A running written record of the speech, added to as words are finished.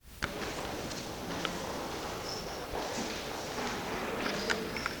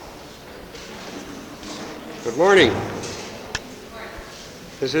Good morning.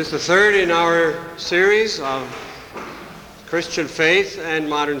 This is the third in our series of Christian faith and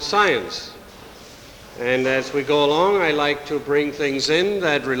modern science. And as we go along, I like to bring things in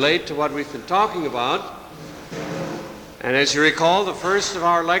that relate to what we've been talking about. And as you recall, the first of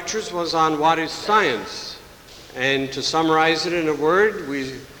our lectures was on what is science. And to summarize it in a word,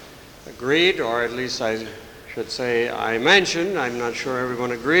 we agreed, or at least I should say I mentioned, I'm not sure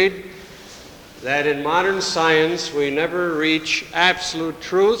everyone agreed, that in modern science we never reach absolute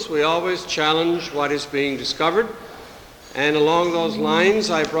truth. We always challenge what is being discovered. And along those lines,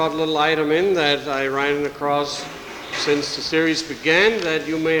 I brought a little item in that I ran across since the series began that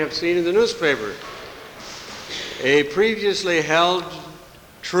you may have seen in the newspaper. A previously held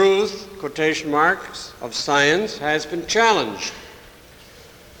truth, quotation marks, of science has been challenged.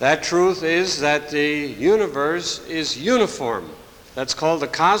 That truth is that the universe is uniform. That's called the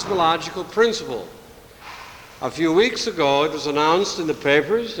cosmological principle. A few weeks ago, it was announced in the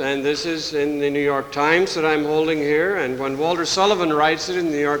papers, and this is in the New York Times that I'm holding here, and when Walter Sullivan writes it in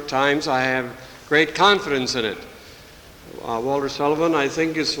the New York Times, I have great confidence in it. Walter Sullivan, I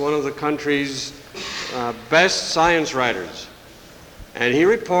think, is one of the country's best science writers. And he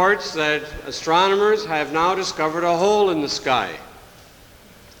reports that astronomers have now discovered a hole in the sky.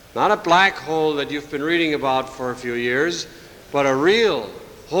 Not a black hole that you've been reading about for a few years, but a real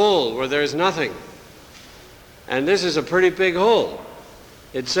hole where there's nothing. And this is a pretty big hole.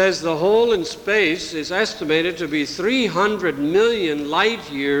 It says the hole in space is estimated to be 300 million light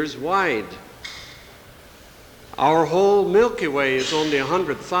years wide. Our whole Milky Way is only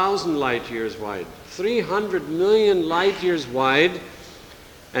 100,000 light years wide. 300 million light years wide.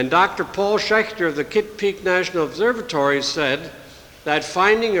 And Dr. Paul Schechter of the Kitt Peak National Observatory said that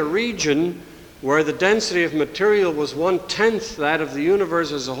finding a region where the density of material was 1/10 that of the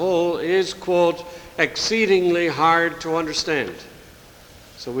universe as a whole is, quote, exceedingly hard to understand.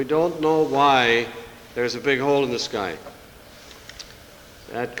 So we don't know why there's a big hole in the sky.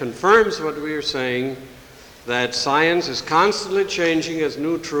 That confirms what we are saying, that science is constantly changing as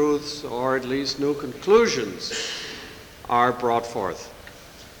new truths, or at least new conclusions, are brought forth.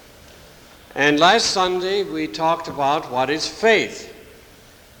 And last Sunday we talked about what is faith.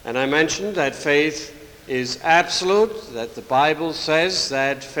 And I mentioned that faith is absolute, that the Bible says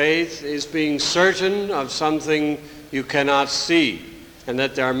that faith is being certain of something you cannot see, and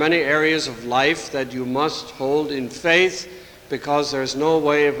that there are many areas of life that you must hold in faith because there's no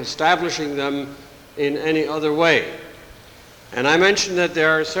way of establishing them in any other way. And I mentioned that there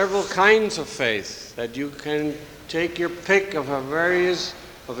are several kinds of faith, that you can take your pick of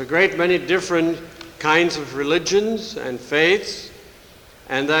a great many different kinds of religions and faiths,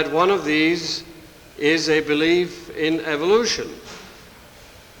 and that one of these is a belief in evolution.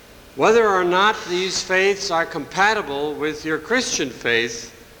 Whether or not these faiths are compatible with your Christian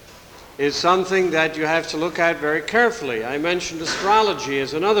faith is something that you have to look at very carefully. I mentioned astrology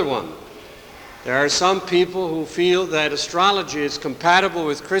as another one. There are some people who feel that astrology is compatible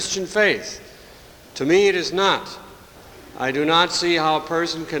with Christian faith. To me, it is not. I do not see how a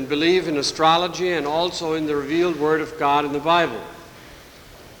person can believe in astrology and also in the revealed Word of God in the Bible.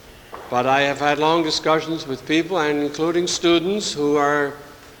 But I have had long discussions with people, and including students, who are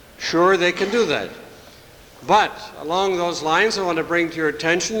sure they can do that. But along those lines, I want to bring to your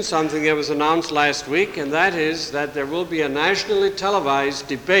attention something that was announced last week, and that is that there will be a nationally televised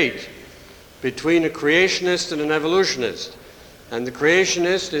debate between a creationist and an evolutionist. And the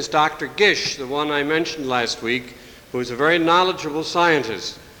creationist is Dr. Gish, the one I mentioned last week, who is a very knowledgeable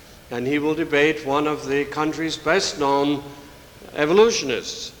scientist. And he will debate one of the country's best-known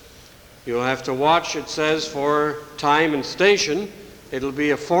evolutionists. You'll have to watch, it says, for time and station. It'll be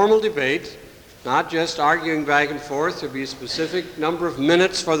a formal debate, not just arguing back and forth. There'll be a specific number of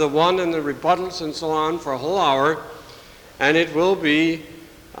minutes for the one and the rebuttals and so on for a whole hour. And it will be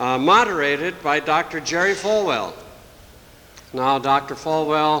moderated by Dr. Jerry Falwell. Now, Dr.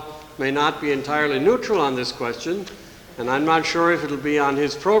 Falwell may not be entirely neutral on this question, and I'm not sure if it'll be on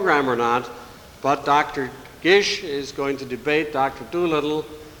his program or not, but Dr. Gish is going to debate Dr. Doolittle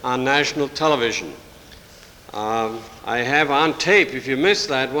on national television. I have on tape, if you missed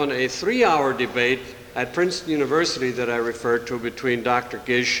that one, a 3-hour debate at Princeton University that I referred to between Dr.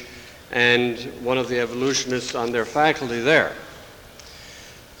 Gish and one of the evolutionists on their faculty there.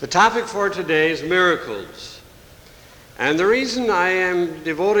 The topic for today is miracles. And the reason I am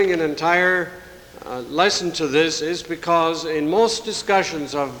devoting an entire lesson to this is because in most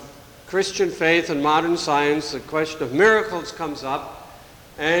discussions of Christian faith and modern science, the question of miracles comes up.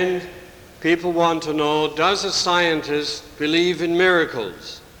 And people want to know, does a scientist believe in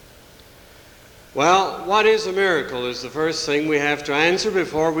miracles? Well, what is a miracle is the first thing we have to answer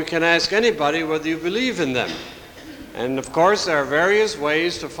before we can ask anybody whether you believe in them. And of course, there are various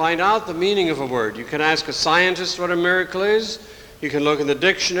ways to find out the meaning of a word. You can ask a scientist what a miracle is. You can look in the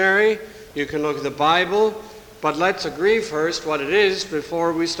dictionary. You can look at the Bible. But let's agree first what it is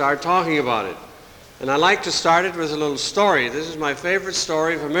before we start talking about it. And I like to start it with a little story. This is my favorite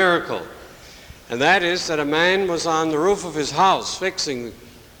story of a miracle. And that is that a man was on the roof of his house fixing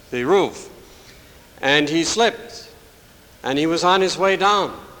the roof. And he slipped, and he was on his way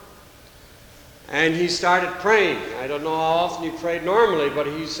down. And he started praying. I don't know how often he prayed normally, but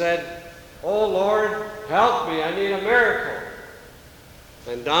he said, "Oh Lord, help me, I need a miracle."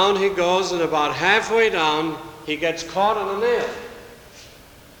 And down he goes, and about halfway down, he gets caught on a nail.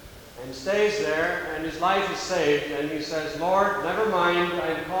 And stays there, and his life is saved, and he says, "Lord, never mind,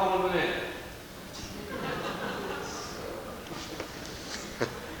 I'm caught on a nail."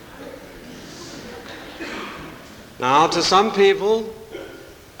 Now, to some people,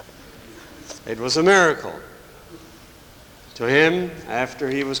 it was a miracle. To him, after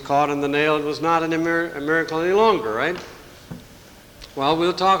he was caught in the nail, it was not a miracle any longer, right? Well,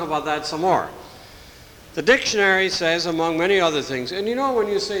 we'll talk about that some more. The dictionary says, among many other things, and you know when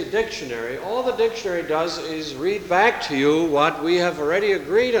you say dictionary, all the dictionary does is read back to you what we have already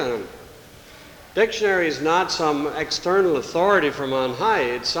agreed on. Dictionary is not some external authority from on high.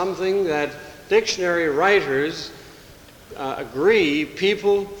 It's something that dictionary writers agree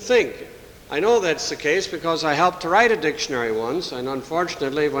people think. I know that's the case because I helped to write a dictionary once, and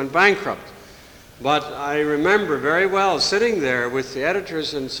unfortunately it went bankrupt. But I remember very well sitting there with the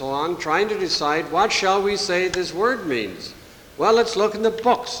editors and so on, trying to decide what shall we say this word means. Well, let's look in the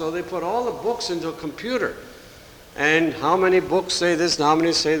books. So they put all the books into a computer. And how many books say this and how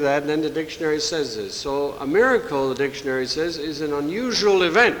many say that, and then the dictionary says this. So a miracle, the dictionary says, is an unusual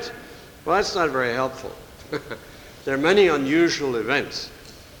event. Well, that's not very helpful. There are many unusual events.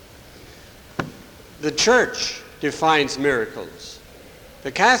 The church defines miracles.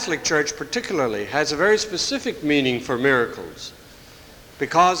 The Catholic Church particularly has a very specific meaning for miracles.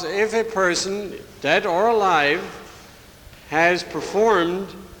 Because if a person, dead or alive, has performed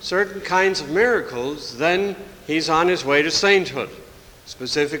certain kinds of miracles, then he's on his way to sainthood.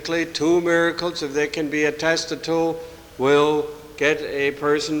 Specifically, 2 miracles, if they can be attested to, will get a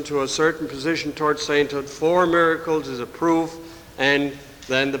person to a certain position towards sainthood. 4 miracles is a proof, and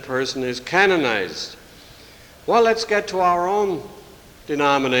then the person is canonized. Well, let's get to our own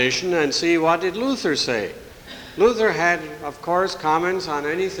denomination and see what did Luther say. Luther had, of course, comments on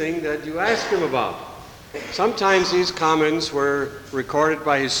anything that you asked him about. Sometimes these comments were recorded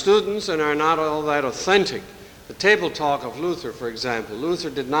by his students and are not all that authentic. The table talk of Luther, for example. Luther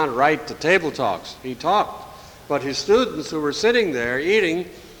did not write the table talks. He talked. But his students who were sitting there eating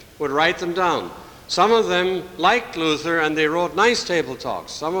would write them down. Some of them liked Luther and they wrote nice table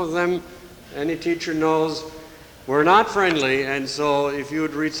talks. Some of them, any teacher knows, were not friendly, and so if you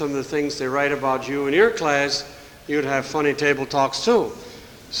would read some of the things they write about you in your class, you'd have funny table talks too.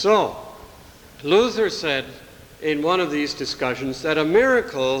 So, Luther said in one of these discussions that a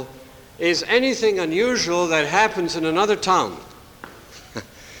miracle is anything unusual that happens in another town.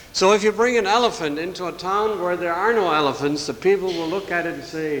 So if you bring an elephant into a town where there are no elephants, the people will look at it and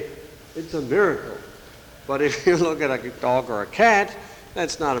say, it's a miracle. But if you look at a dog or a cat,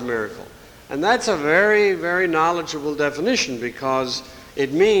 that's not a miracle. And that's a very, very knowledgeable definition, because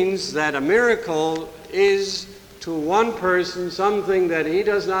it means that a miracle is to one person something that he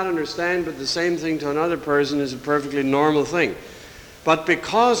does not understand, but the same thing to another person is a perfectly normal thing. But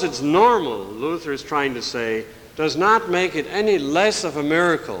because it's normal, Luther is trying to say, does not make it any less of a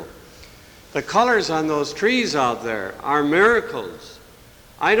miracle. The colors on those trees out there are miracles.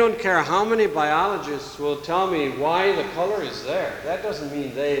 I don't care how many biologists will tell me why the color is there. That doesn't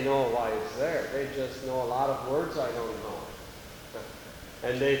mean they know why it's there. They just know a lot of words I don't know.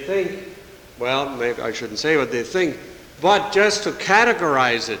 And they think, well, maybe I shouldn't say what they think, but just to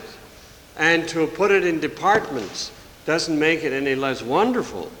categorize it and to put it in departments doesn't make it any less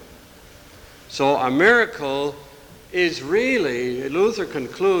wonderful. So a miracle is really, Luther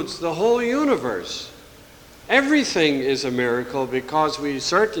concludes, the whole universe. Everything is a miracle because we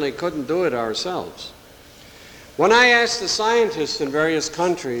certainly couldn't do it ourselves. When I asked the scientists in various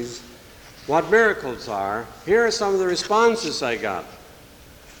countries what miracles are, here are some of the responses I got.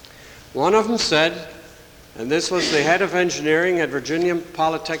 One of them said, and this was the head of engineering at Virginia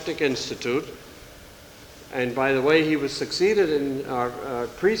Polytechnic Institute, and by the way, he was preceded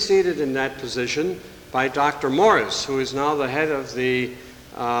in that position by Dr. Morris, who is now the head of the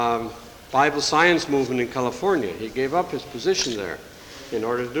Bible science movement in California. He gave up his position there in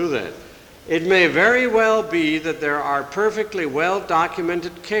order to do that. It may very well be that there are perfectly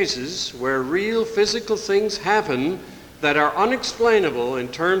well-documented cases where real physical things happen that are unexplainable in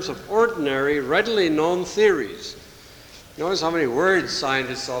terms of ordinary, readily known theories. Notice how many words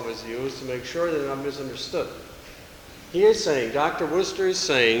scientists always use to make sure they're not misunderstood. He is saying, Dr. Worcester is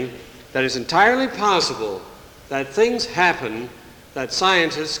saying, that it's entirely possible that things happen that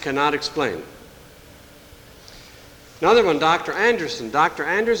scientists cannot explain. Another one, Dr. Anderson. Dr.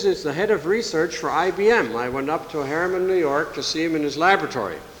 Anderson is the head of research for IBM. I went up to Harriman, New York to see him in his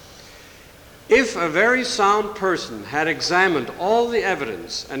laboratory. If a very sound person had examined all the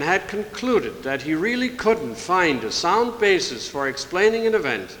evidence and had concluded that he really couldn't find a sound basis for explaining an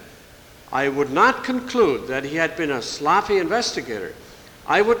event, I would not conclude that he had been a sloppy investigator.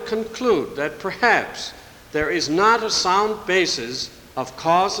 I would conclude that perhaps there is not a sound basis of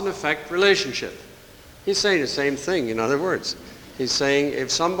cause and effect relationship. He's saying the same thing, in other words. He's saying if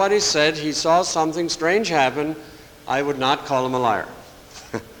somebody said he saw something strange happen, I would not call him a liar.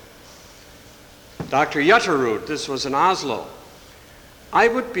 Dr. Jutterud, this was in Oslo. I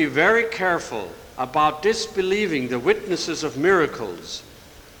would be very careful about disbelieving the witnesses of miracles,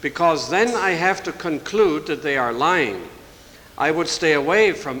 because then I have to conclude that they are lying. I would stay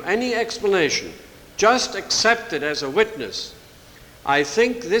away from any explanation, just accept it as a witness. I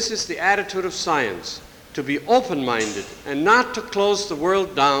think this is the attitude of science, to be open-minded and not to close the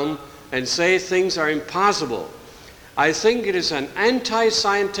world down and say things are impossible. I think it is an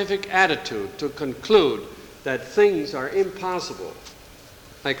anti-scientific attitude to conclude that things are impossible.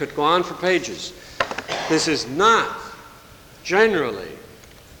 I could go on for pages. This is not generally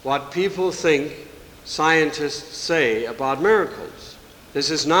what people think scientists say about miracles. This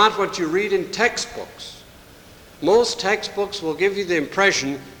is not what you read in textbooks. Most textbooks will give you the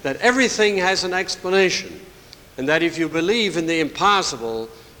impression that everything has an explanation, and that if you believe in the impossible,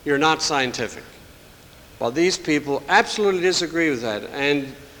 you're not scientific. Well, these people absolutely disagree with that,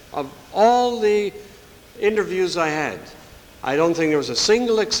 and of all the interviews I had, I don't think there was a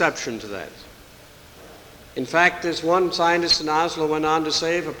single exception to that. In fact, this one scientist in Oslo went on to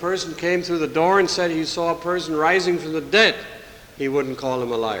say if a person came through the door and said he saw a person rising from the dead, he wouldn't call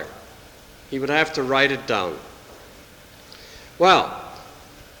him a liar. He would have to write it down. Well,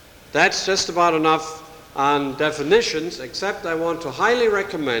 that's just about enough on definitions, except I want to highly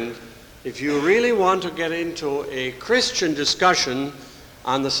recommend, if you really want to get into a Christian discussion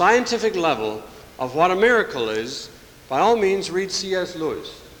on the scientific level of what a miracle is, by all means read C.S.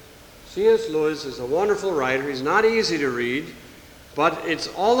 Lewis. C.S. Lewis is a wonderful writer. He's not easy to read, but it's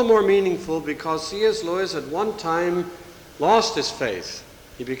all the more meaningful because C.S. Lewis at one time lost his faith.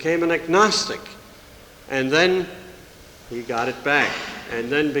 He became an agnostic, and then he got it back, and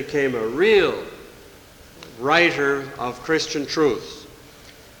then became a real writer of Christian truth.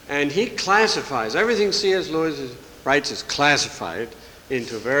 And he classifies, everything C.S. Lewis writes is classified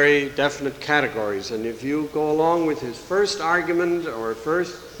into very definite categories. And if you go along with his first argument or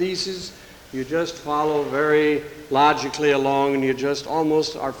first thesis, you just follow very logically along, and you just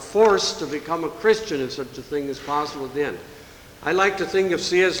almost are forced to become a Christian if such a thing is possible at the end. I like to think of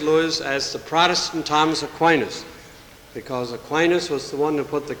C.S. Lewis as the Protestant Thomas Aquinas, because Aquinas was the one who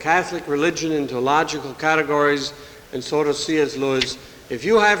put the Catholic religion into logical categories, and so does C.S. Lewis. If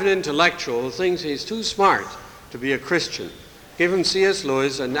you have an intellectual who thinks he's too smart to be a Christian, give him C.S.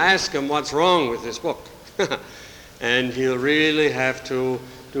 Lewis and ask him what's wrong with this book. And he'll really have to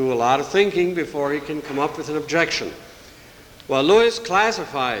do a lot of thinking before he can come up with an objection. Well, Lewis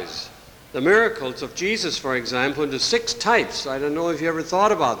classifies the miracles of Jesus, for example, into 6 types. I don't know if you ever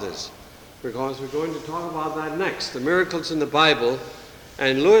thought about this, because we're going to talk about that next, the miracles in the Bible.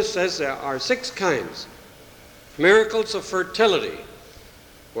 And Lewis says there are 6 kinds. Miracles of fertility,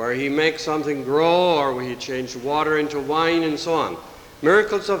 where he makes something grow, or where he changed water into wine, and so on.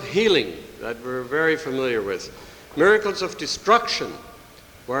 Miracles of healing, that we're very familiar with. Miracles of destruction,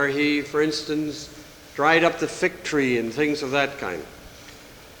 where he, for instance, dried up the fig tree and things of that kind.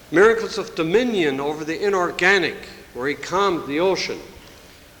 Miracles of dominion over the inorganic, where he calmed the ocean.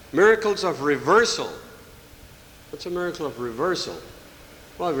 Miracles of reversal. What's a miracle of reversal?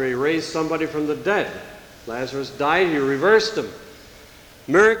 Well, where he raised somebody from the dead. Lazarus died, he reversed him.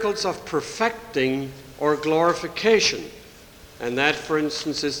 Miracles of perfecting or glorification. And that, for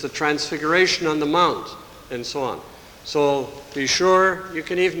instance, is the transfiguration on the mount, and so on. So be sure, you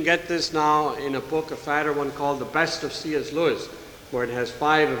can even get this now in a book, a fatter one called The Best of C.S. Lewis, where it has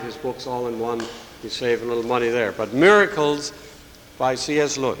 5 of his books all in one. You save a little money there. But Miracles by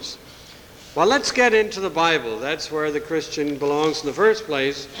C.S. Lewis. Well, let's get into the Bible. That's where the Christian belongs in the first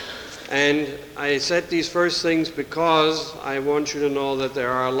place. And I said these first things because I want you to know that there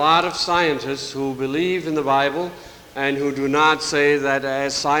are a lot of scientists who believe in the Bible and who do not say that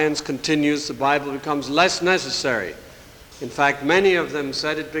as science continues, the Bible becomes less necessary. In fact, many of them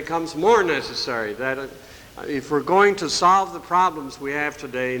said it becomes more necessary, that if we're going to solve the problems we have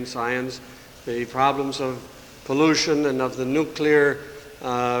today in science, the problems of pollution and of the nuclear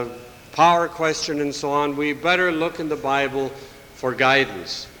power question and so on, we better look in the Bible for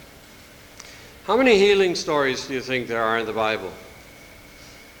guidance. How many healing stories do you think there are in the Bible?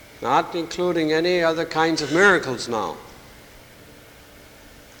 Not including any other kinds of miracles now.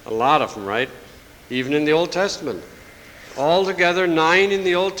 A lot of them, right? Even in the Old Testament. Altogether, 9 in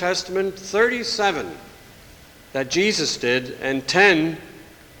the Old Testament, 37 that Jesus did, and 10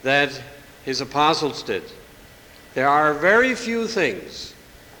 that his apostles did. There are very few things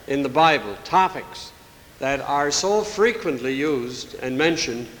in the Bible, topics, that are so frequently used and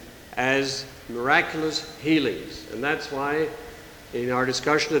mentioned as miraculous healings. And that's why in our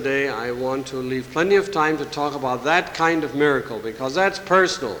discussion today I want to leave plenty of time to talk about that kind of miracle, because that's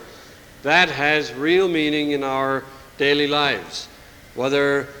personal. That has real meaning in our daily lives.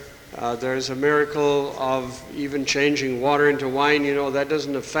 Whether there's a miracle of even changing water into wine, that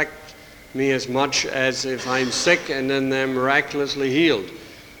doesn't affect me as much as if I'm sick and then I'm miraculously healed.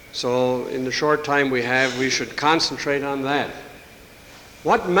 So in the short time we have, we should concentrate on that.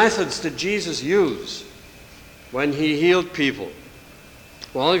 What methods did Jesus use when he healed people?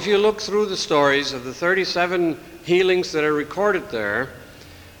 Well, if you look through the stories of the 37 healings that are recorded there,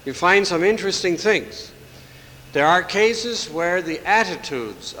 you find some interesting things. There are cases where the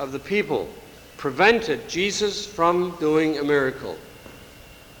attitudes of the people prevented Jesus from doing a miracle.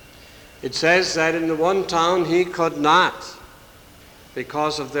 It says that in the one town he could not,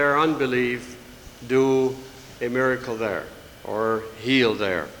 because of their unbelief, do a miracle there or heal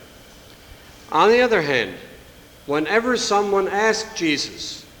there. On the other hand, whenever someone asked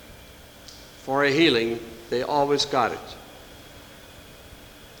Jesus for a healing, they always got it.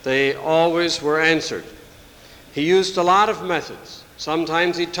 They always were answered. He used a lot of methods.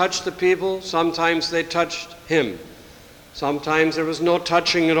 Sometimes he touched the people, sometimes they touched him. Sometimes there was no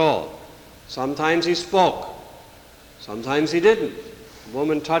touching at all. Sometimes he spoke, sometimes he didn't. The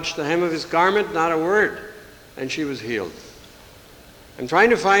woman touched the hem of his garment, not a word, and she was healed. I'm trying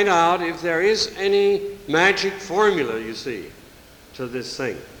to find out if there is any magic formula, you see, to this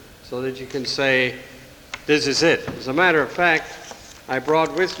thing, so that you can say, this is it. As a matter of fact, I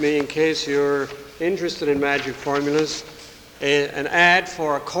brought with me, in case you're interested in magic formulas, an ad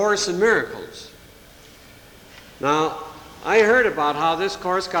for a course in miracles. Now, I heard about how this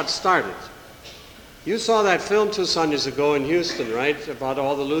course got started. You saw that film 2 Sundays ago in Houston, right, about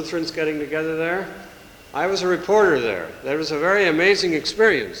all the Lutherans getting together there? I was a reporter there. That was a very amazing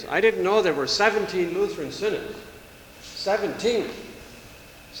experience. I didn't know there were 17 Lutheran synods. 17.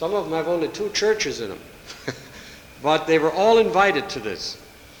 Some of them have only 2 churches in them. But they were all invited to this.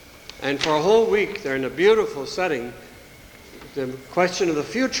 And for a whole week, they're in a beautiful setting. The question of the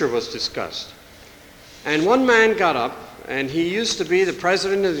future was discussed. And one man got up, and he used to be the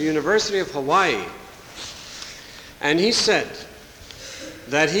president of the University of Hawaii. And he said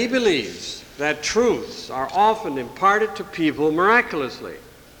that he believes that truths are often imparted to people miraculously.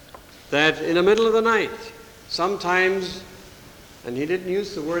 That in the middle of the night, sometimes, and he didn't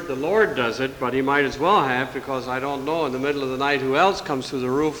use the word the Lord does it, but he might as well have, because I don't know in the middle of the night who else comes through the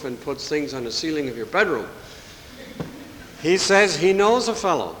roof and puts things on the ceiling of your bedroom. He says he knows a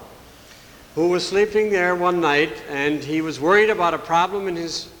fellow who was sleeping there one night, and he was worried about a problem in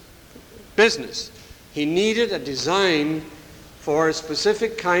his business. He needed a design for a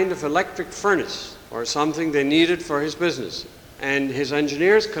specific kind of electric furnace or something they needed for his business. And his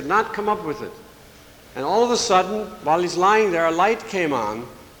engineers could not come up with it. And all of a sudden, while he's lying there, a light came on,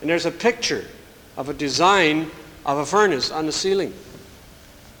 and there's a picture of a design of a furnace on the ceiling.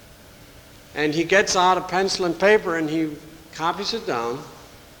 And he gets out a pencil and paper, and he copies it down,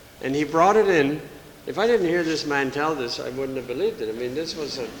 and he brought it in. If I didn't hear this man tell this, I wouldn't have believed it. I mean, this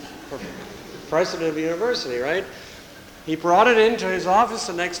was a president of the university, right? He brought it into his office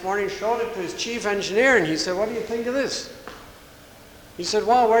the next morning, showed it to his chief engineer, and he said, "What do you think of this?" He said,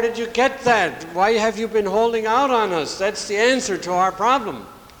 "Well, where did you get that? Why have you been holding out on us? That's the answer to our problem.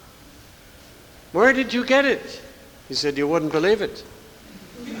 Where did you get it?" He said, "You wouldn't believe it."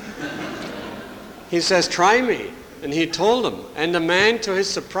 He says, "Try me." And he told him. And the man, to his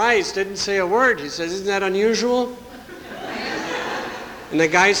surprise, didn't say a word. He says, "Isn't that unusual?" And the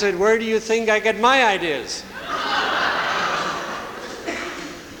guy said, "Where do you think I get my ideas?"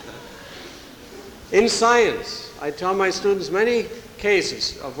 In science, I tell my students many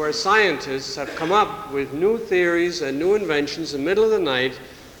cases of where scientists have come up with new theories and new inventions in the middle of the night,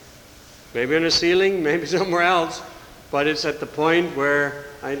 maybe on a ceiling, maybe somewhere else, but it's at the point where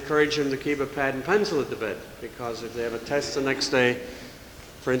I encourage them to keep a pad and pencil at the bed, because if they have a test the next day,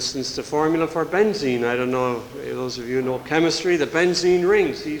 for instance, the formula for benzene, I don't know if those of you know chemistry, the benzene ring,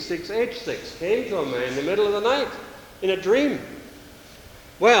 C6H6, came to a man in the middle of the night in a dream.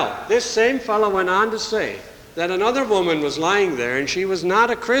 Well, this same fellow went on to say that another woman was lying there, and she was not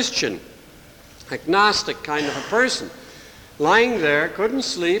a Christian, agnostic kind of a person, lying there, couldn't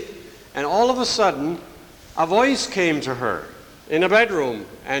sleep, and all of a sudden a voice came to her in a bedroom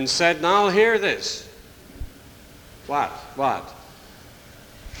and said, "Now hear this." What?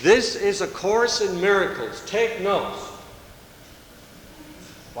 "This is a course in miracles. Take notes."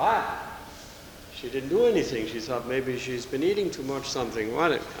 What? She didn't do anything. She thought maybe she's been eating too much something.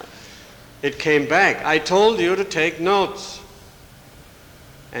 What? It came back. "I told you to take notes."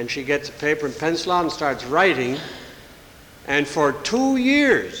 And she gets a paper and pencil out and starts writing. And for 2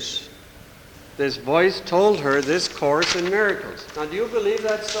 years, this voice told her this course in miracles. Now, do you believe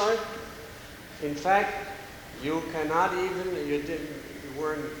that story? In fact, you cannot even, you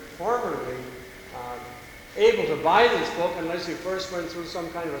weren't formerly able to buy this book unless you first went through some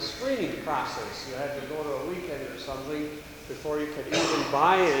kind of a screening process. You had to go to a weekend or something before you could even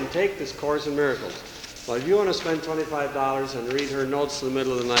buy and take this course in miracles. Well, if you want to spend $25 and read her notes in the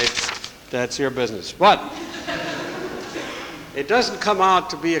middle of the night, that's your business. But it doesn't come out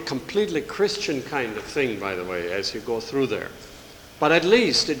to be a completely Christian kind of thing, by the way, as you go through there. But at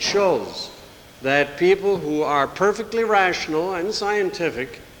least it shows that people who are perfectly rational and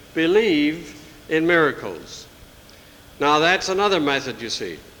scientific believe in miracles. Now that's another method, you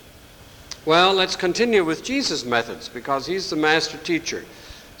see. Well, let's continue with Jesus' methods, because he's the master teacher.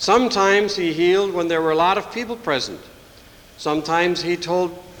 Sometimes he healed when there were a lot of people present. Sometimes he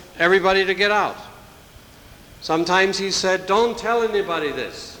told everybody to get out. Sometimes he said, "Don't tell anybody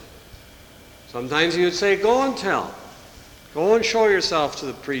this." Sometimes he would say, "Go and tell. Go and show yourself to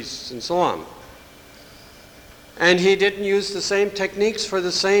the priests," and so on. And he didn't use the same techniques for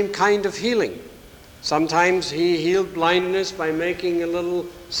the same kind of healing. Sometimes he healed blindness by making a little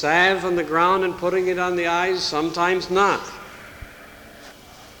salve on the ground and putting it on the eyes, sometimes not.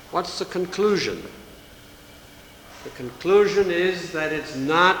 What's the conclusion? The conclusion is that it's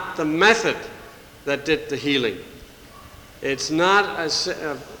not the method that did the healing. It's not a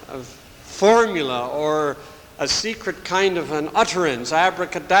formula or a secret kind of an utterance,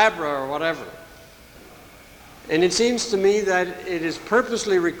 abracadabra or whatever. And it seems to me that it is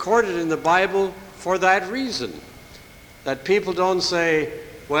purposely recorded in the Bible for that reason, that people don't say,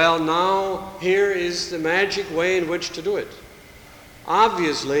 "Well, now here is the magic way in which to do it."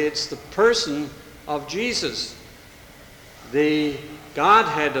 Obviously, it's the person of Jesus, the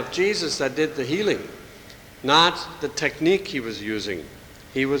Godhead of Jesus, that did the healing, not the technique he was using.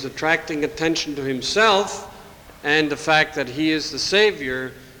 He was attracting attention to himself and the fact that he is the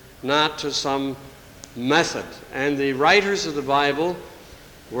Savior, not to some method. And the writers of the Bible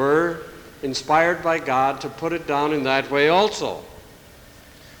were inspired by God to put it down in that way also.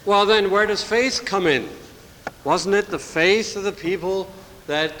 Well then, where does faith come in? Wasn't it the faith of the people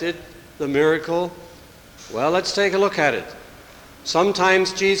that did the miracle? Well, let's take a look at it.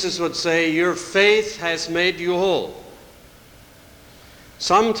 Sometimes Jesus would say, "Your faith has made you whole."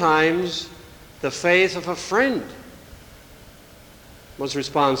 Sometimes the faith of a friend was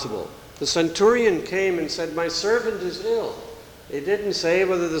responsible. The centurion came and said, "My servant is ill." He didn't say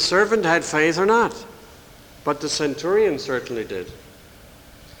whether the servant had faith or not, but the centurion certainly did.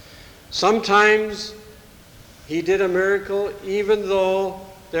 Sometimes he did a miracle even though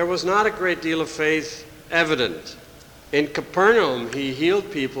there was not a great deal of faith evident. In Capernaum, he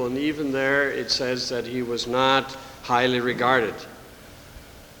healed people, and even there it says that he was not highly regarded.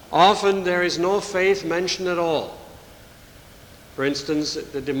 Often there is no faith mentioned at all. For instance,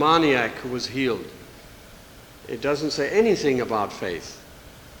 the demoniac who was healed. It doesn't say anything about faith.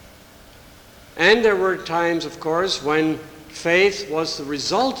 And there were times, of course, when faith was the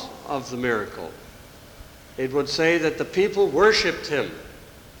result of the miracle. It would say that the people worshipped him.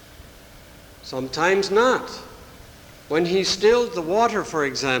 Sometimes not. When he stilled the water, for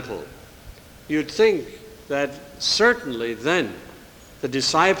example, you'd think that certainly then the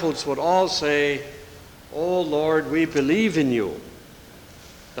disciples would all say, "Oh Lord, we believe in you."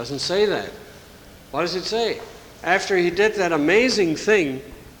 Doesn't say that. What does it say? After he did that amazing thing,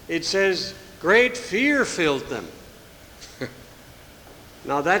 it says, great fear filled them.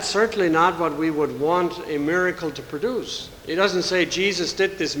 Now that's certainly not what we would want a miracle to produce. It doesn't say Jesus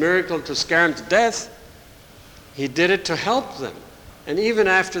did this miracle to scare them to death. He did it to help them. And even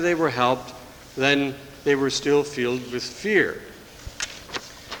after they were helped, then they were still filled with fear.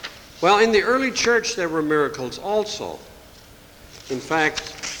 Well, in the early church, there were miracles also. In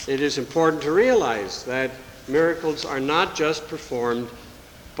fact, it is important to realize that miracles are not just performed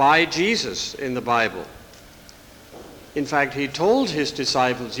by Jesus in the Bible. In fact, he told his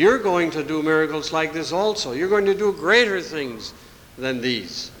disciples, you're going to do miracles like this also. You're going to do greater things than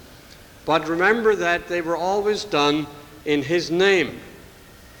these. But remember that they were always done in his name.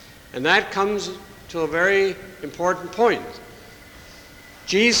 And that comes to a very important point.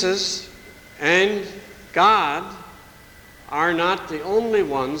 Jesus and God are not the only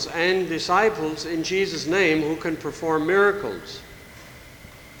ones and disciples in Jesus' name who can perform miracles.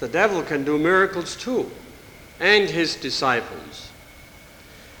 The devil can do miracles too, and his disciples.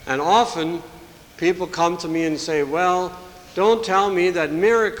 And often people come to me and say, well, don't tell me that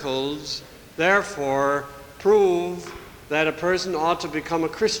miracles therefore prove that a person ought to become a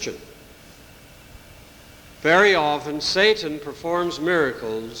Christian. Very often, Satan performs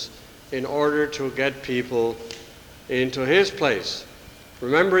miracles in order to get people into his place.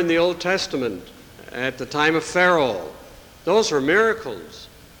 Remember in the Old Testament, at the time of Pharaoh, those were miracles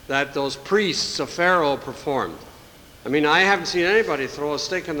that those priests of Pharaoh performed. I mean, I haven't seen anybody throw a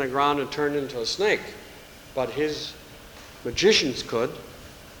stick in the ground and turn into a snake, but his magicians could,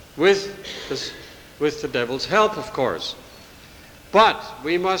 with the devil's help, of course. But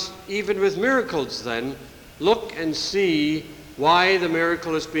we must, even with miracles then, look and see why the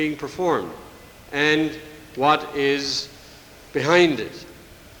miracle is being performed and what is behind it.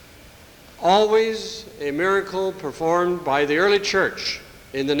 Always a miracle performed by the early church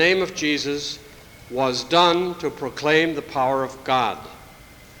in the name of Jesus was done to proclaim the power of God.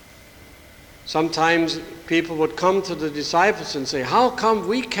 Sometimes people would come to the disciples and say, how come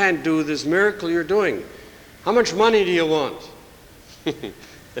we can't do this miracle you're doing? How much money do you want?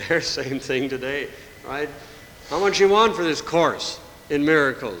 They're same thing today, right? How much you want for this course in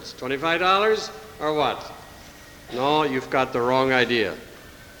miracles? $25 or what? No, you've got the wrong idea.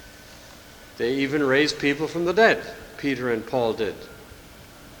 They even raised people from the dead, Peter and Paul did.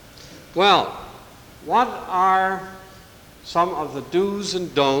 Well, what are some of the do's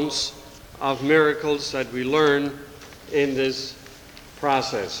and don'ts of miracles that we learn in this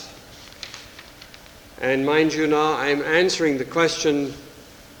process? And mind you now, I'm answering the question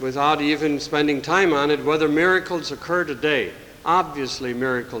without even spending time on it, whether miracles occur today. Obviously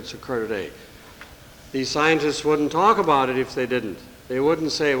miracles occur today. These scientists wouldn't talk about it if they didn't. They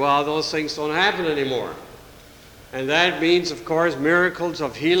wouldn't say, well, those things don't happen anymore. And that means, of course, miracles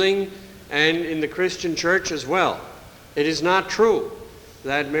of healing and in the Christian church as well. It is not true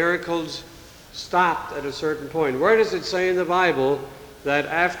that miracles stopped at a certain point. Where does it say in the Bible that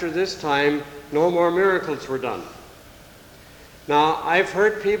after this time no more miracles were done? Now, I've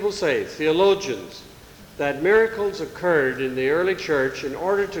heard people say, theologians, that miracles occurred in the early church in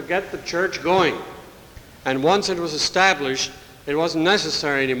order to get the church going. And once it was established, it wasn't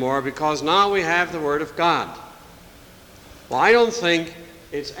necessary anymore because now we have the Word of God. Well, I don't think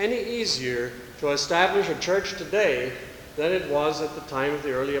it's any easier to establish a church today than it was at the time of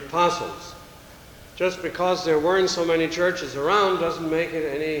the early apostles. Just because there weren't so many churches around doesn't make it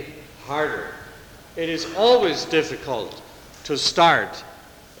any harder. It is always difficult to start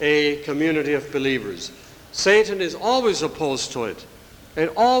a community of believers. Satan is always opposed to it.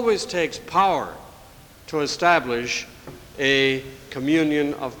 It always takes power to establish a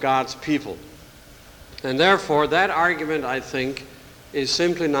communion of God's people. And therefore, that argument, I think, is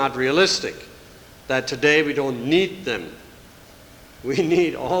simply not realistic, that today we don't need them. We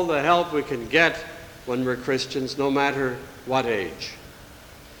need all the help we can get when we're Christians, no matter what age.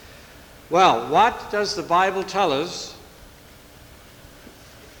 Well, what does the Bible tell us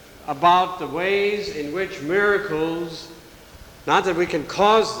about the ways in which miracles, not that we can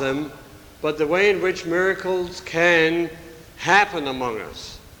cause them, but the way in which miracles can happen among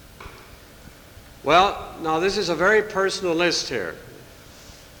us? Well, now this is a very personal list here.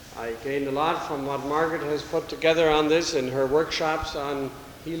 I gained a lot from what Margaret has put together on this in her workshops on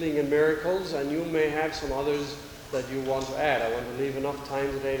healing and miracles, and you may have some others that you want to add. I want to leave enough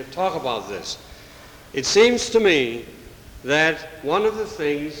time today to talk about this. It seems to me that one of the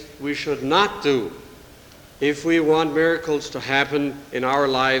things we should not do if we want miracles to happen in our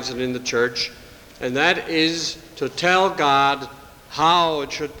lives and in the church, and that is to tell God how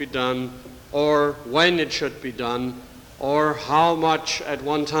it should be done, or when it should be done, or how much at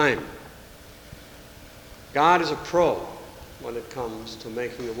one time. God is a pro when it comes to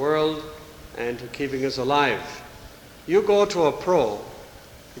making the world and to keeping us alive. You go to a pro.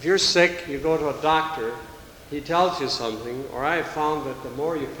 If you're sick, you go to a doctor, he tells you something, or I have found that the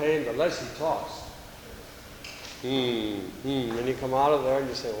more you pay him, the less he talks. And you come out of there and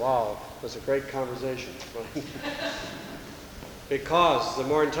you say, wow, it was a great conversation. Because the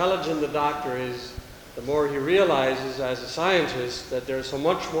more intelligent the doctor is, the more he realizes as a scientist that there's so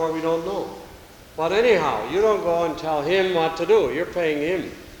much more we don't know. But anyhow, you don't go and tell him what to do. You're paying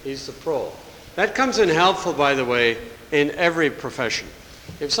him. He's the pro. That comes in helpful, by the way, in every profession.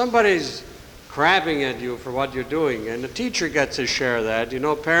 If somebody's crabbing at you for what you're doing, and the teacher gets his share of that,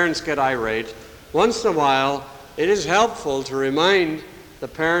 parents get irate, once in a while, it is helpful to remind the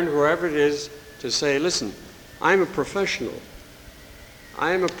parent, whoever it is, to say, listen, I'm a professional.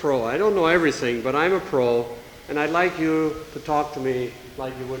 I am a pro. I don't know everything, but I'm a pro, and I'd like you to talk to me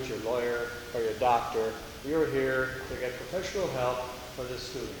like you would your lawyer or your doctor. You're here to get professional help for this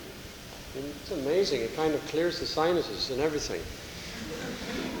student. And it's amazing. It kind of clears the sinuses and everything.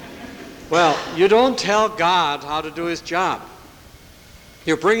 Well, you don't tell God how to do his job.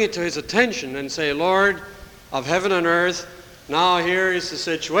 You bring it to his attention and say, Lord of heaven and earth, now here is the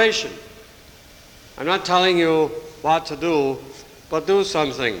situation. I'm not telling you what to do, but do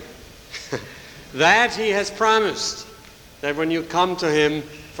something. That he has promised, that when you come to him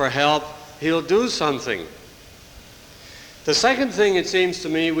for help, he'll do something. The second thing, it seems to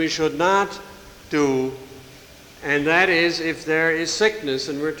me, we should not do, and that is if there is sickness,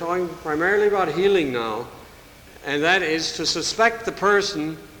 and we're talking primarily about healing now, and that is to suspect the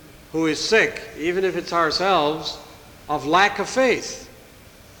person who is sick, even if it's ourselves, of lack of faith.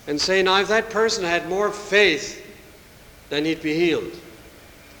 And say, now if that person had more faith, then he'd be healed.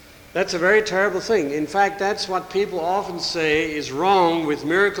 That's a very terrible thing. In fact, that's what people often say is wrong with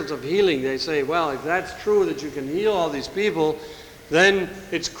miracles of healing. They say, well, if that's true that you can heal all these people, then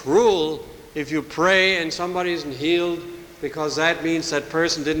it's cruel if you pray and somebody isn't healed, because that means that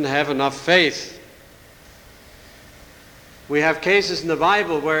person didn't have enough faith. We have cases in the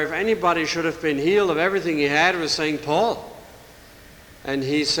Bible where if anybody should have been healed of everything he had, it was St. Paul. And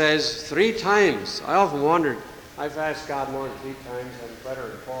he says 3 times. I often wondered, I've asked God more than 3 times, I'm better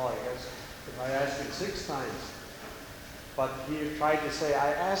than Paul, I guess, if I asked him 6 times. But he tried to say,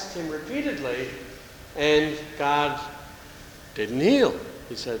 I asked him repeatedly, and God didn't heal.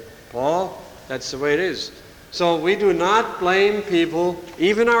 He said, Paul, that's the way it is. So we do not blame people,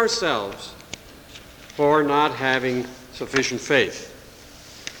 even ourselves, for not having sufficient faith.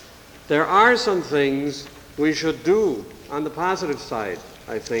 There are some things we should do on the positive side,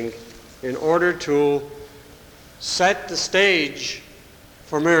 I think, in order to set the stage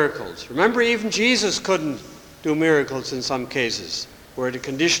for miracles. Remember, even Jesus couldn't do miracles in some cases where the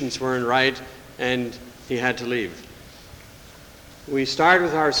conditions weren't right and he had to leave. We start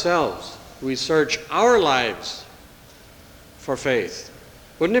with ourselves. We search our lives for faith.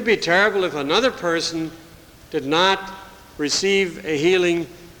 Wouldn't it be terrible if another person did not receive a healing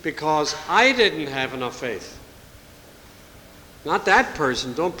because I didn't have enough faith? Not that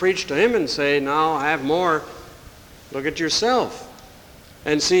person. Don't preach to him and say, now have more. Look at yourself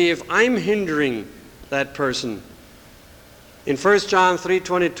and see if I'm hindering that person. In 1 John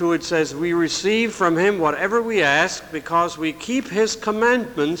 3:22 it says, we receive from him whatever we ask because we keep his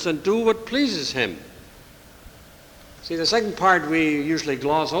commandments and do what pleases him. See, the second part we usually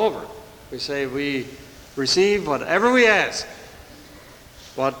gloss over. We say we receive whatever we ask,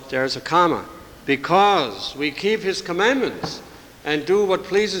 but there's a comma. Because we keep his commandments and do what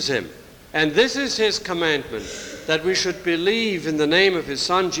pleases him. And this is his commandment, that we should believe in the name of his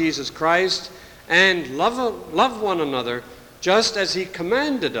Son, Jesus Christ, and love one another just as he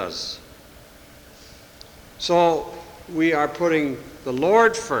commanded us. So we are putting the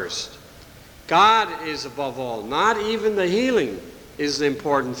Lord first. God is above all. Not even the healing is the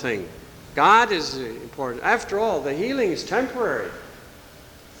important thing. God is important. After all, the healing is temporary.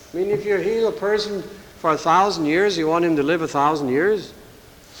 I mean, if you heal a person for 1,000 years, you want him to live 1,000 years?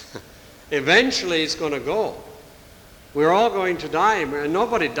 Eventually it's going to go. We're all going to die, and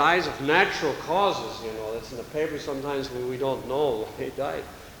nobody dies of natural causes, you know. That's in the paper sometimes when we don't know why he died.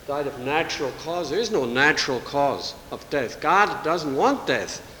 Died of natural cause. There is no natural cause of death. God doesn't want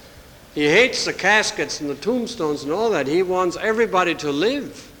death. He hates the caskets and the tombstones and all that. He wants everybody to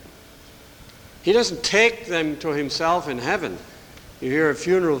live. He doesn't take them to himself in heaven. You hear a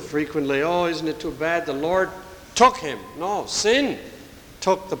funeral frequently, oh, isn't it too bad the Lord took him? No, sin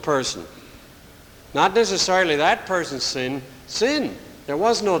took the person. Not necessarily that person's sin, sin. There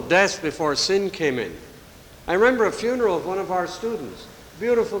was no death before sin came in. I remember a funeral of one of our students,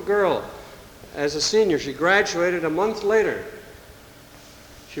 beautiful girl. As a senior, she graduated a month later.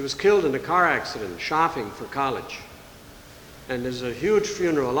 She was killed in a car accident, shopping for college. And there's a huge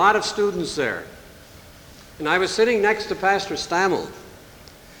funeral, a lot of students there. And I was sitting next to Pastor Stammel,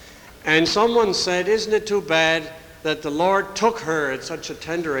 and someone said, isn't it too bad that the Lord took her at such a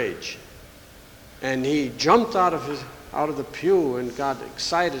tender age? And he jumped out of the pew and got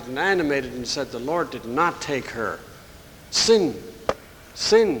excited and animated and said, the Lord did not take her. Sin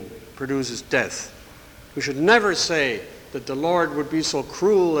produces death. We should never say that the Lord would be so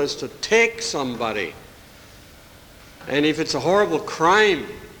cruel as to take somebody. And if it's a horrible crime,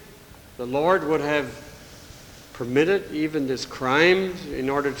 the Lord would have permitted even this crime in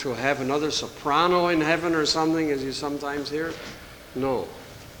order to have another soprano in heaven or something, as you sometimes hear. No.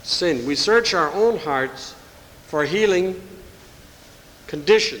 Sin. We search our own hearts for healing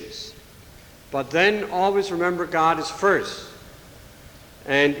conditions. But then always remember God is first.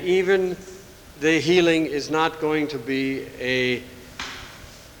 And even the healing is not going to be a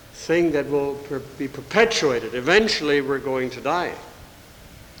thing that will be perpetuated. Eventually we're going to die.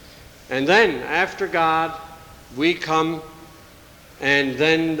 And then after God, we come, and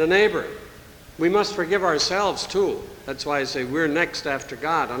then the neighbor. We must forgive ourselves too. That's why I say we're next after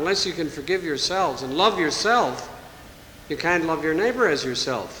God. Unless you can forgive yourselves and love yourself, you can't love your neighbor as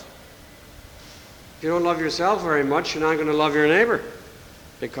yourself. If you don't love yourself very much, you're not going to love your neighbor,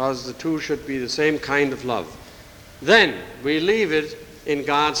 because the two should be the same kind of love. Then we leave it in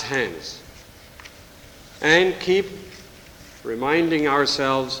God's hands and keep reminding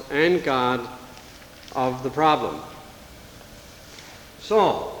ourselves and God of the problem.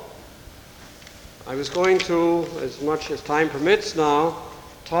 So, I was going to, as much as time permits now,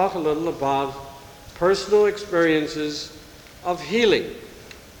 talk a little about personal experiences of healing.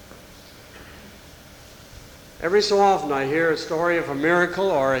 Every so often I hear a story of a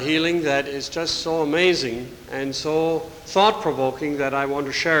miracle or a healing that is just so amazing and so thought-provoking that I want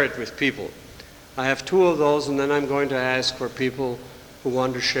to share it with people. I have two of those, and then I'm going to ask for people who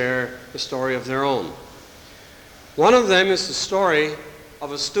want to share the story of their own. One of them is the story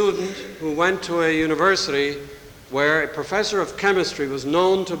of a student who went to a university where a professor of chemistry was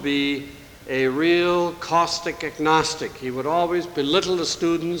known to be a real caustic agnostic. He would always belittle the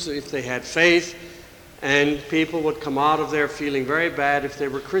students if they had faith, and people would come out of there feeling very bad if they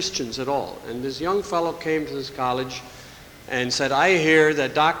were Christians at all. And this young fellow came to this college and said, I hear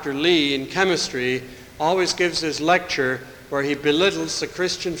that Dr. Lee in chemistry always gives this lecture where he belittles the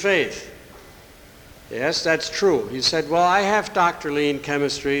Christian faith. Yes, that's true. He said, well, I have Dr. Lee in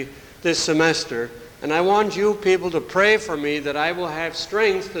chemistry this semester, and I want you people to pray for me that I will have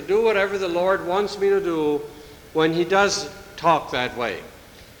strength to do whatever the Lord wants me to do when he does talk that way.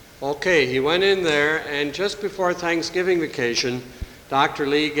 Okay, he went in there, and just before Thanksgiving vacation, Dr.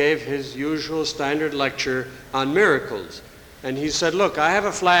 Lee gave his usual standard lecture on miracles. And he said, look, I have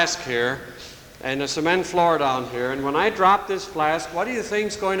a flask here and a cement floor down here, and when I drop this flask, what do you think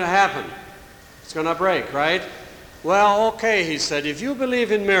is going to happen? It's going to break, right? Well, okay, he said, if you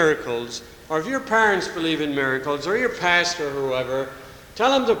believe in miracles, or if your parents believe in miracles, or your pastor or whoever,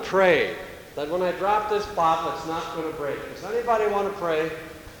 tell them to pray that when I drop this bottle, it's not going to break. Does anybody want to pray?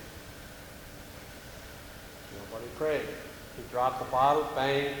 Nobody prayed. He dropped the bottle,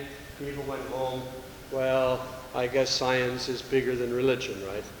 bang, people went home. Well, I guess science is bigger than religion,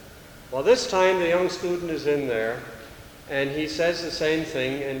 right? Well, this time the young student is in there, and he says the same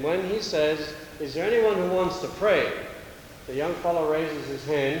thing, and when he says, is there anyone who wants to pray? The young fellow raises his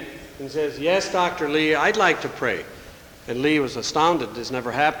hand and says, yes, Dr. Lee, I'd like to pray. And Lee was astounded. This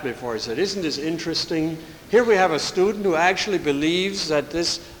never happened before. He said, isn't this interesting? Here we have a student who actually believes that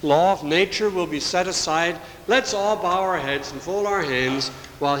this law of nature will be set aside. Let's all bow our heads and fold our hands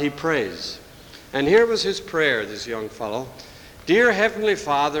while he prays. And here was his prayer, this young fellow. Dear Heavenly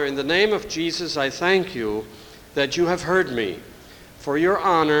Father, in the name of Jesus, I thank you that you have heard me. For your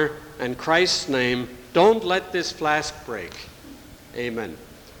honor and Christ's name, don't let this flask break. Amen.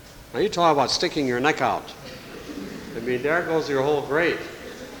 Now you talk about sticking your neck out. I mean, there goes your whole grade.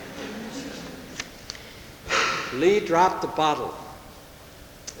 Lee dropped the bottle,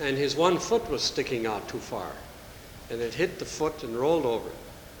 and his one foot was sticking out too far, and it hit the foot and rolled over.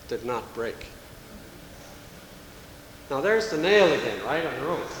 It did not break. Now there's the nail again, right on the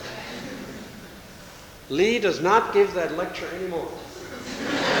roof. Lee does not give that lecture anymore.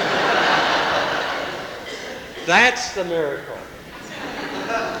 That's the miracle.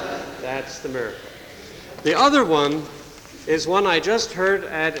 That's the miracle. The other one is one I just heard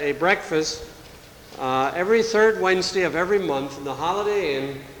at a breakfast every third Wednesday of every month in the Holiday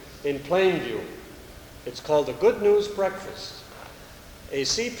Inn in Plainview. It's called the Good News Breakfast. A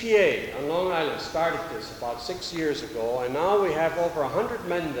CPA on Long Island started this about 6 years ago, and now we have over 100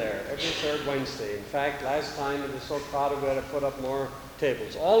 men there every third Wednesday. In fact, last time it was so crowded we had to put up more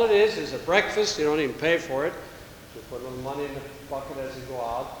tables. All it is a breakfast. You don't even pay for it. You put a little money in the bucket as you go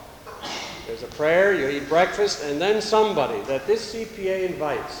out. There's a prayer, you eat breakfast, and then somebody that this CPA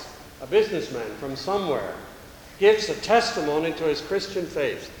invites, a businessman from somewhere, gives a testimony to his Christian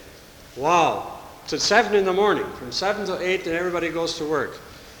faith. Wow. It's at 7 in the morning. From 7 to 8, and everybody goes to work.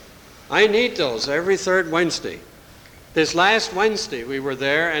 I need those every third Wednesday. This last Wednesday we were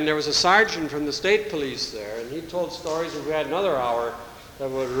there, and there was a sergeant from the state police there, and he told stories. If we had another hour, that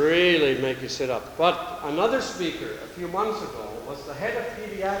would really make you sit up. But another speaker a few months ago was the head of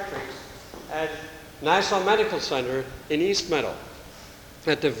pediatrics at Nassau Medical Center in East Meadow,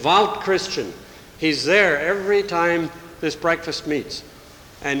 a devout Christian. He's there every time this breakfast meets.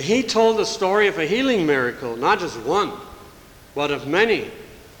 And he told the story of a healing miracle, not just one, but of many,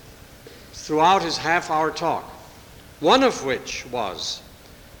 throughout his half-hour talk. One of which was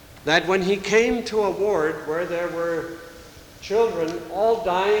that when he came to a ward where there were children all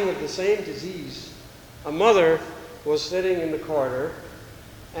dying of the same disease, a mother was sitting in the corner,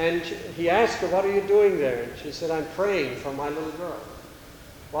 and he asked her, "What are you doing there?" And she said, "I'm praying for my little girl."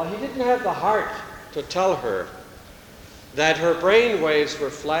 Well, he didn't have the heart to tell her that her brain waves were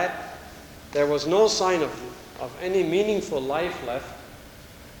flat, there was no sign of any meaningful life left.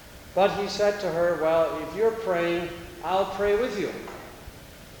 But he said to her, "Well, if you're praying, I'll pray with you."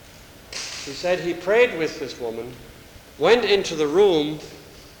 He said he prayed with this woman, went into the room,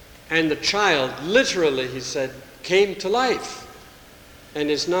 and the child, literally, he said, came to life and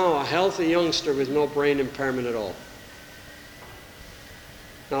is now a healthy youngster with no brain impairment at all.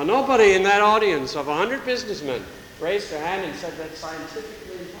 Now, nobody in that audience of 100 businessmen raised their hand and said that's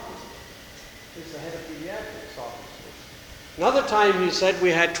scientifically impossible. He's the head of pediatrics, obviously. Another time he said we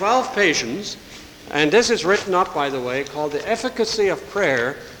had 12 patients, and this is written up, by the way, called The Efficacy of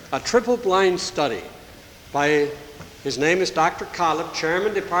Prayer, a triple-blind study by, his name is Dr. Collip,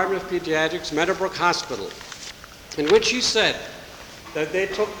 Chairman, Department of Pediatrics, Meadowbrook Hospital, in which he said that they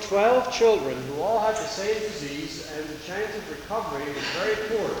took 12 children who all had the same disease, and the chance of recovery was very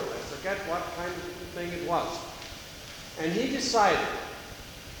poor. I forget what kind of thing it was. And he decided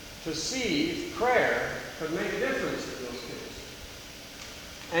to see if prayer could make a difference to those kids.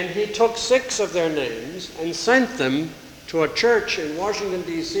 And he took 6 of their names and sent them to a church in Washington,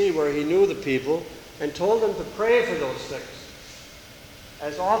 D.C., where he knew the people, and told them to pray for those 6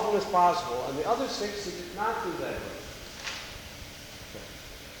 as often as possible. And the other 6 he did not do that with.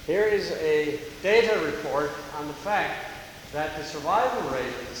 Here is a data report on the fact that the survival rate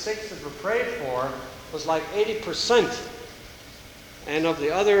of the 6 that were prayed for was like 80%. And of the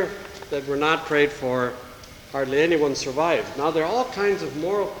other that were not prayed for, hardly anyone survived. Now, there are all kinds of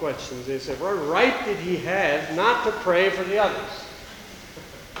moral questions. They say, what right did he have not to pray for the others?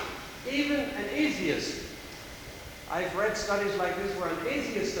 Even an atheist. I've read studies like this where an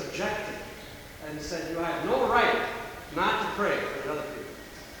atheist objected and said, you have no right not to pray for the other people.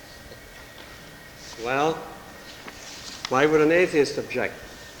 Well, why would an atheist object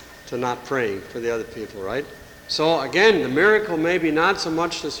to not praying for the other people, right? So again, the miracle may be not so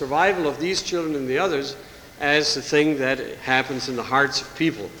much the survival of these children and the others as the thing that happens in the hearts of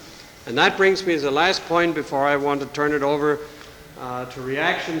people. And that brings me to the last point before I want to turn it over to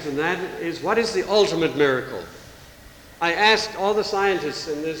reactions, and that is, what is the ultimate miracle? I asked all the scientists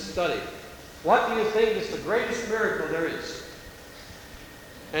in this study, what do you think is the greatest miracle there is?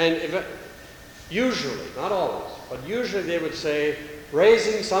 And usually, not always, but usually they would say,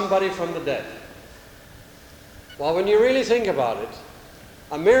 raising somebody from the dead. Well, when you really think about it,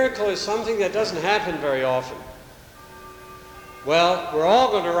 a miracle is something that doesn't happen very often. Well, we're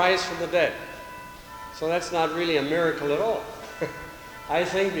all going to rise from the dead. So that's not really a miracle at all. I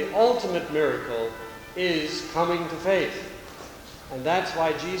think the ultimate miracle is coming to faith. And that's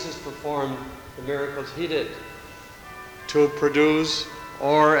why Jesus performed the miracles he did. To produce,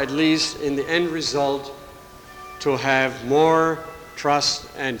 or at least in the end result, to have more trust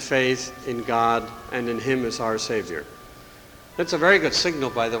and faith in God and in him as our Savior. That's a very good signal,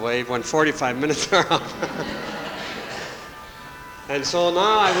 by the way, when 45 minutes are up. And so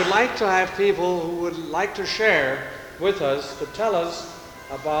now I would like to have people who would like to share with us, to tell us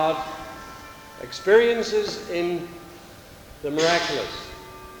about experiences in the miraculous,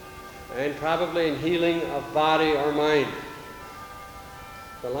 and probably in healing of body or mind.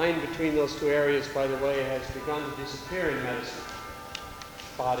 The line between those two areas, by the way, has begun to disappear in medicine,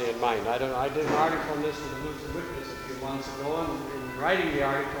 body and mind. I did an article on this with the News and Witness a few months ago, and in writing the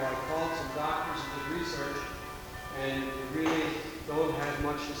article I called some doctors who did research, and it really don't have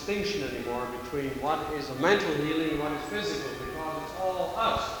much distinction anymore between what is a mental healing and what is physical, because it's all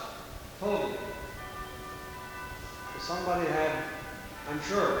us, totally. If somebody had, I'm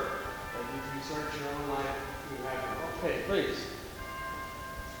sure, that if you search your own life, you have, okay, please.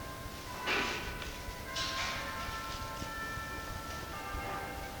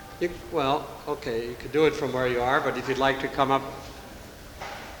 Well, okay, you could do it from where you are, but if you'd like to come up